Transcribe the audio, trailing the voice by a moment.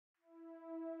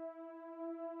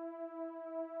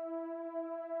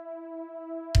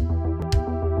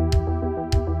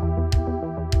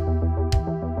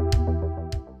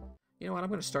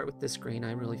going to start with this green,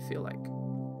 I really feel like.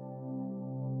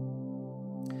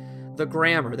 The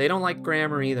grammar. They don't like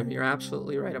grammar either. You're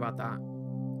absolutely right about that.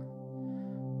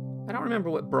 I don't remember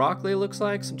what broccoli looks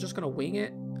like, so I'm just going to wing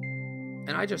it.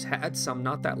 And I just had some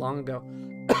not that long ago.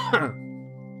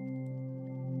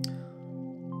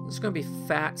 It's going to be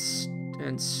fat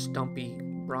and stumpy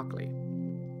broccoli.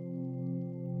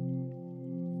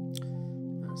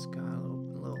 It's got a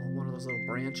little one of those little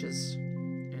branches,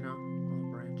 you know,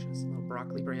 little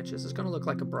broccoli branches. It's going to look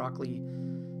like a broccoli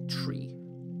tree,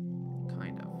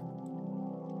 kind of.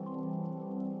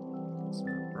 It's a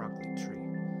broccoli tree.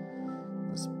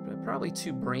 It's probably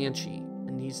too branchy.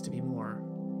 It needs to be more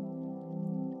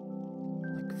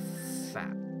like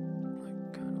fat,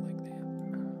 like kind of like that.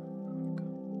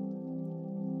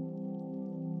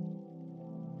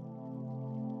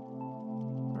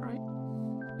 All right,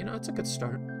 you know, it's a good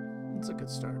start. It's a good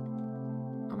start.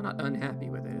 I'm not unhappy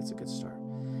with it. It's a good start.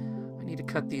 I need to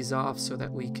cut these off so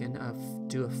that we can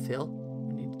do a fill.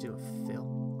 We need to do a fill.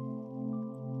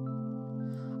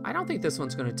 I don't think this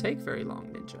one's going to take very long,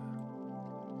 Ninja.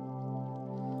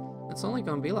 It's only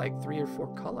going to be like 3 or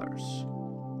 4 colors.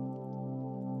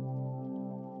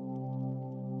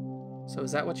 So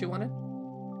is that what you wanted?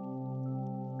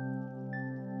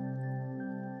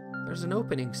 There's an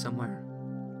opening somewhere.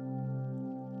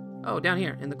 Oh, down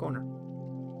here in the corner.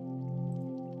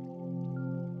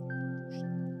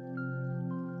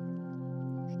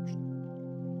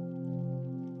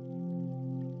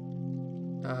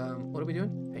 What are we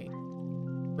doing? Paint.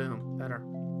 Boom. Better.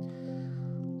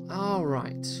 All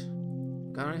right.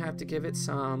 Gonna have to give it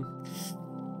some...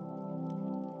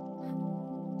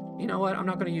 You know what? I'm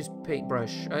not gonna use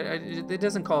paintbrush. It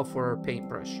doesn't call for a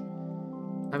paintbrush.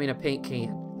 I mean a paint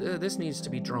can. This needs to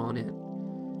be drawn in.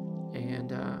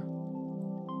 And,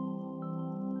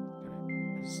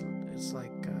 it's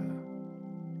like,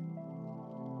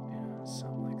 yeah,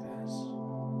 something like this.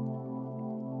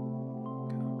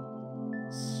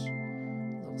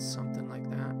 A little something like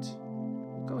that.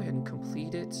 We'll go ahead and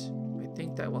complete it. I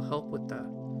think that will help with the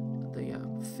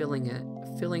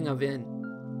filling of in.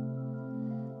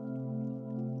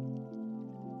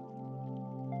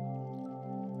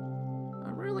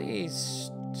 I'm really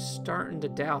starting to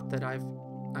doubt that I've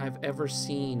ever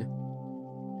seen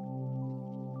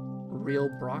real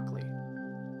broccoli.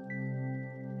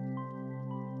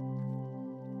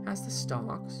 Has the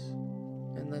stalks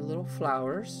and the little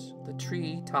flowers, the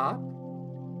tree top.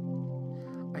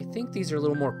 I think these are a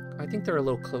little more, I think they're a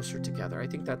little closer together. I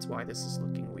think that's why this is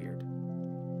looking weird.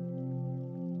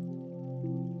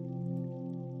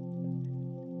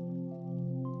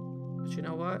 But you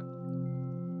know what?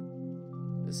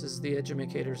 This is the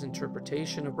Edumicator's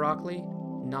interpretation of broccoli,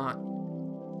 not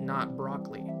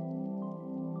broccoli.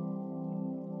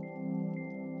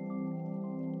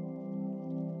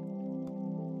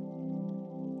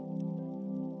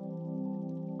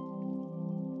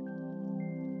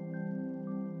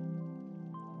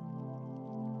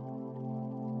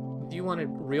 If you wanted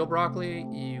real broccoli,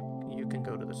 you can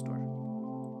go to the store.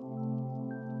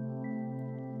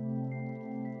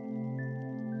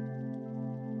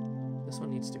 This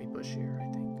one needs to be bushier,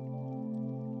 I think.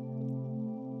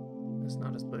 It's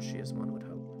not as bushy as one would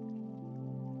hope.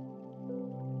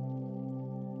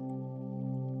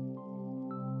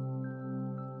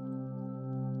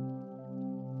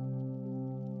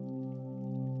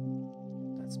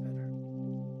 That's better.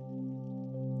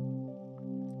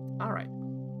 All right.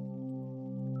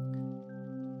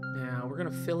 Now we're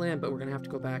gonna fill in, but we're gonna have to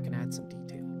go back and add some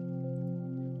detail.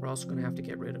 We're also gonna have to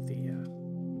get rid of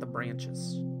the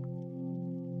branches.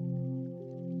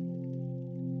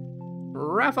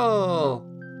 Raffle!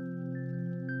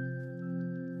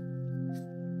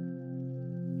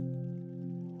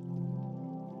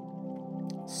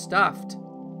 Stuffed.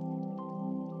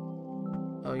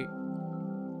 Oh, right.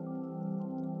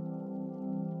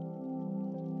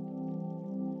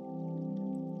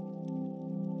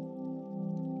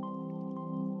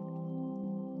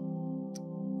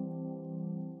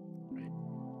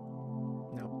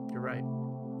 No, you're right.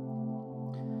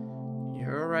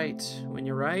 You're right. When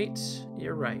you're right,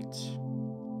 you're right.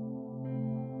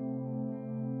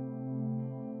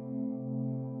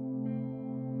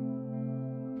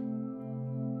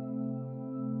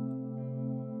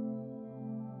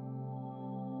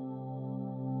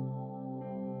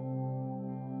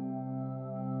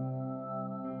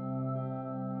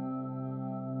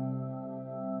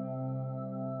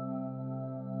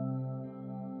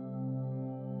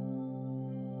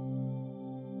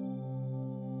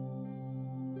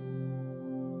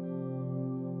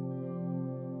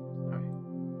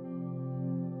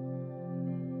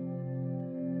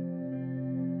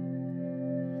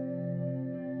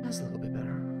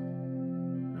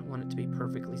 to be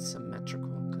perfectly symmetrical,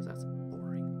 because that's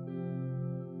boring.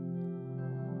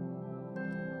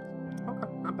 Okay,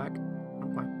 I'm back.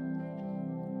 I'm fine.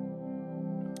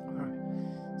 Alright,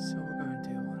 so we're going to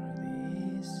do one of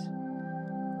these.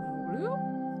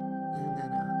 And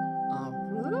then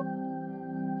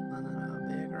and then a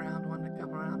big round one to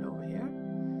come around over here.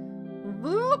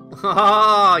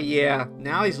 Oh, yeah.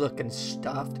 Now he's looking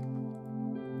stuffed.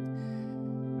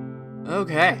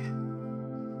 Okay.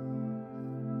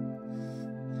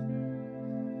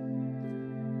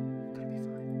 Gonna be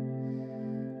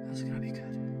fine. That's gonna be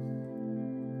good.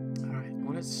 Alright, I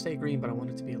want it to stay green, but I want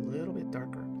it to be a little bit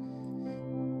darker.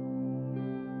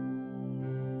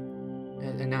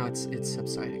 And now it's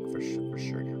subsiding for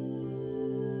sure now.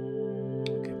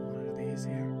 Give one of these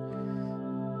here.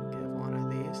 Give one of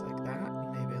these like that.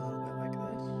 Maybe a little bit like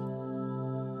this. A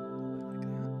little bit like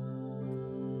that.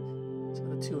 So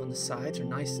the two on the sides are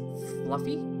nice and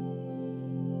fluffy.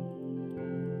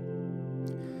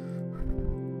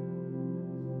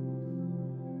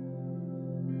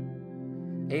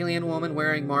 Alien woman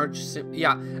wearing Marge.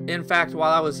 Yeah, in fact,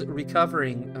 while I was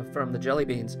recovering from the jelly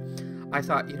beans, I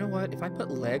thought, you know what? If I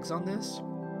put legs on this,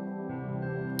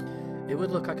 it would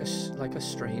look like a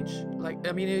strange,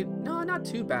 I mean, no, not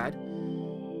too bad.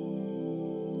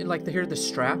 Like here, the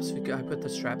straps. I put the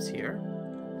straps here.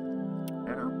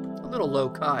 You know, a little low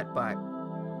cut, but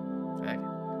okay.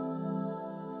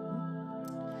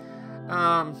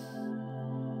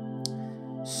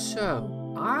 So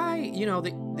you know,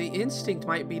 the instinct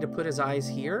might be to put his eyes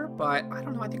here, but I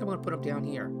don't know. I think I'm gonna put them down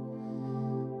here.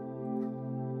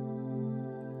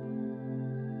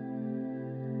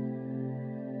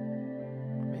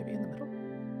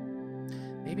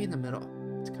 Maybe in the middle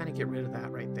to kind of get rid of that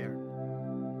right there.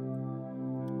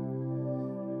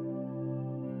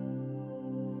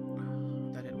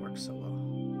 That didn't work so well.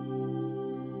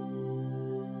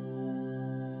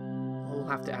 We'll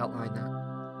have to outline that.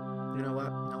 You know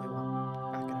what? No, we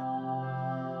won't. Back it up.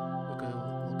 We'll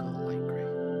go light gray.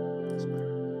 That's better.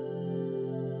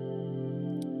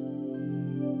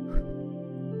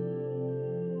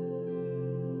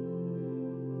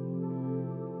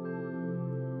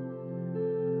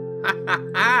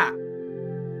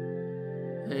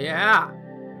 Yeah.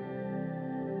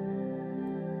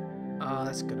 Oh,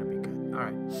 that's gonna be good. All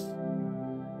right.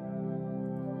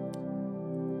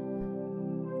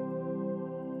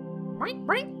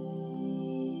 Right.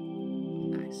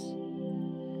 Nice.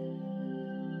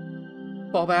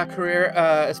 Fallback career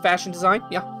as fashion design.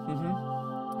 Yeah.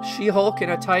 She-Hulk in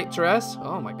a tight dress.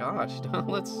 Oh my gosh.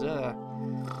 Let's. I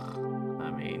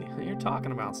mean, you're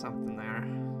talking about something there.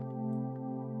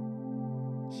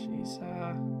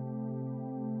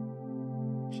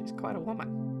 She's quite a woman.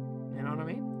 You know what I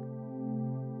mean?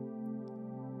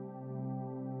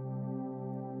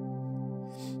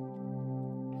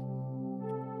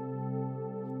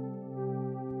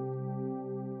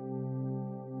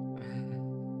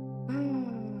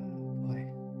 Boy.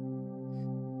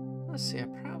 Let's see, I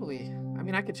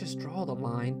mean, I could just draw the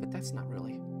line, but that's not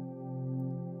really. I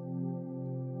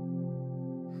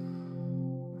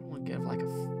don't want to give like a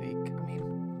fake.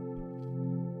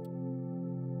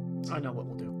 I know what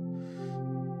we'll do.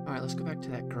 All right, let's go back to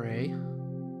that gray.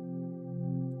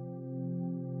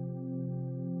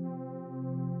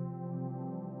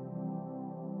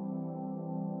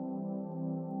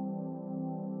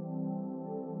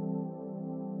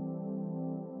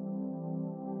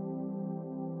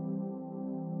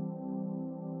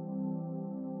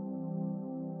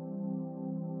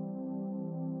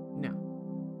 No.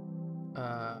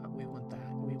 We want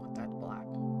that. We want that black.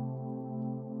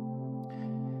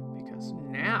 Because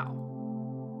now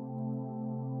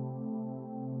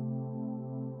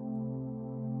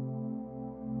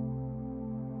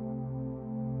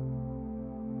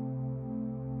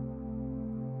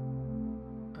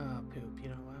poop, you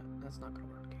know what? That's not gonna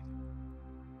work either.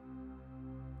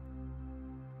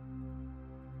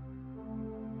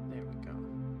 There we go.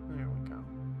 There we go.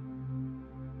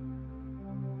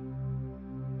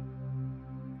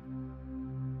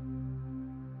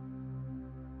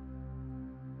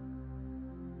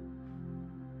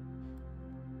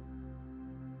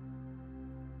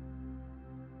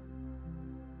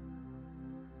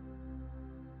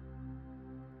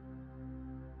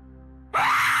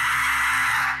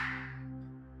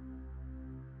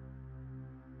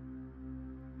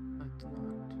 That's not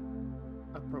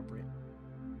appropriate.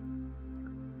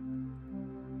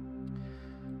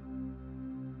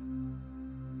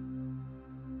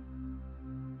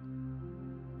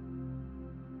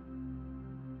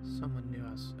 Someone knew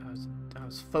I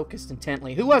was focused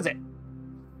intently. Who was it?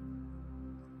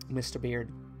 Mr.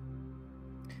 Beard.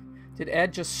 Did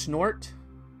Ed just snort?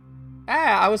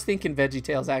 I was thinking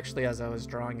VeggieTales actually as I was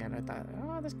drawing it. I thought,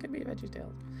 oh, this could be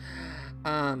VeggieTales.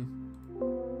 I'm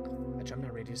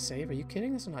not ready to save. Are you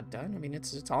kidding? This is not done. I mean,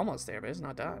 it's almost there, but it's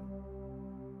not done.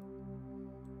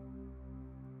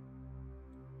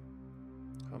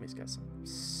 Homie's got some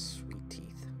sweet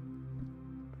teeth.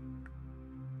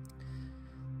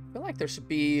 I feel like there should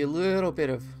be a little bit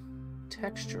of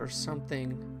texture or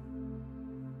something.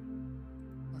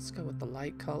 Let's go with the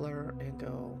light color and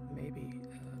go maybe,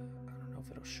 I don't know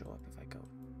if it'll show up if I go.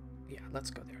 Yeah, let's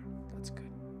go there. That's good.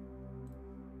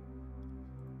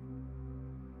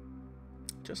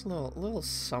 Just a little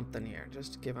something here,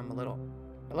 just to give him a little.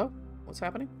 Hello? What's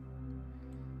happening?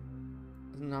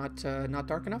 Not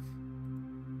dark enough?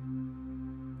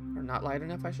 Or not light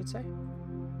enough, I should say. There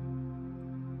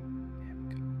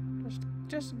we go.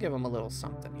 Just give him a little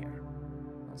something here.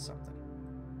 A little something.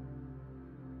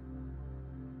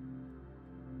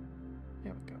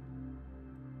 There we go.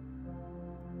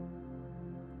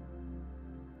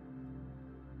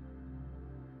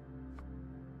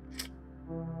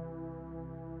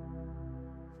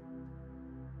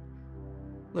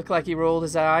 Look like he rolled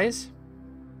his eyes.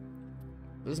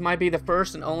 This might be the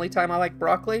first and only time I like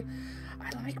broccoli.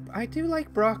 I do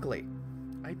like broccoli.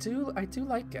 I do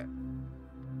like it.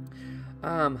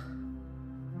 I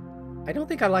don't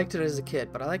think I liked it as a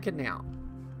kid, but I like it now.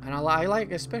 And I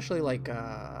like, especially like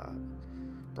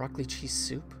broccoli cheese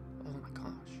soup. Oh my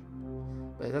gosh.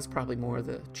 But that's probably more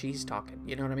the cheese talking,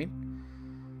 you know what I mean?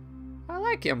 I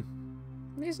like him.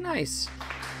 He's nice.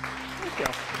 Thank you.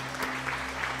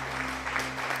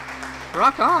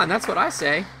 Rock on, that's what I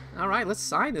say. Alright, let's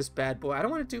sign this bad boy. I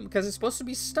don't want to do, because it's supposed to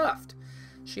be stuffed.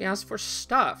 She asked for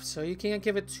stuff, so you can't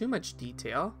give it too much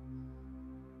detail.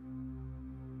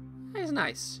 He's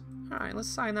nice. Alright, let's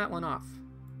sign that one off.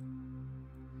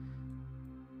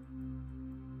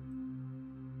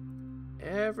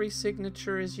 Every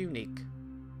signature is unique.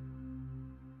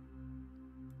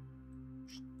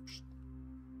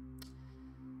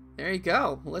 There you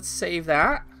go. Let's save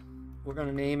that. We're going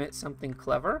to name it something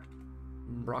clever.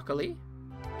 Broccoli.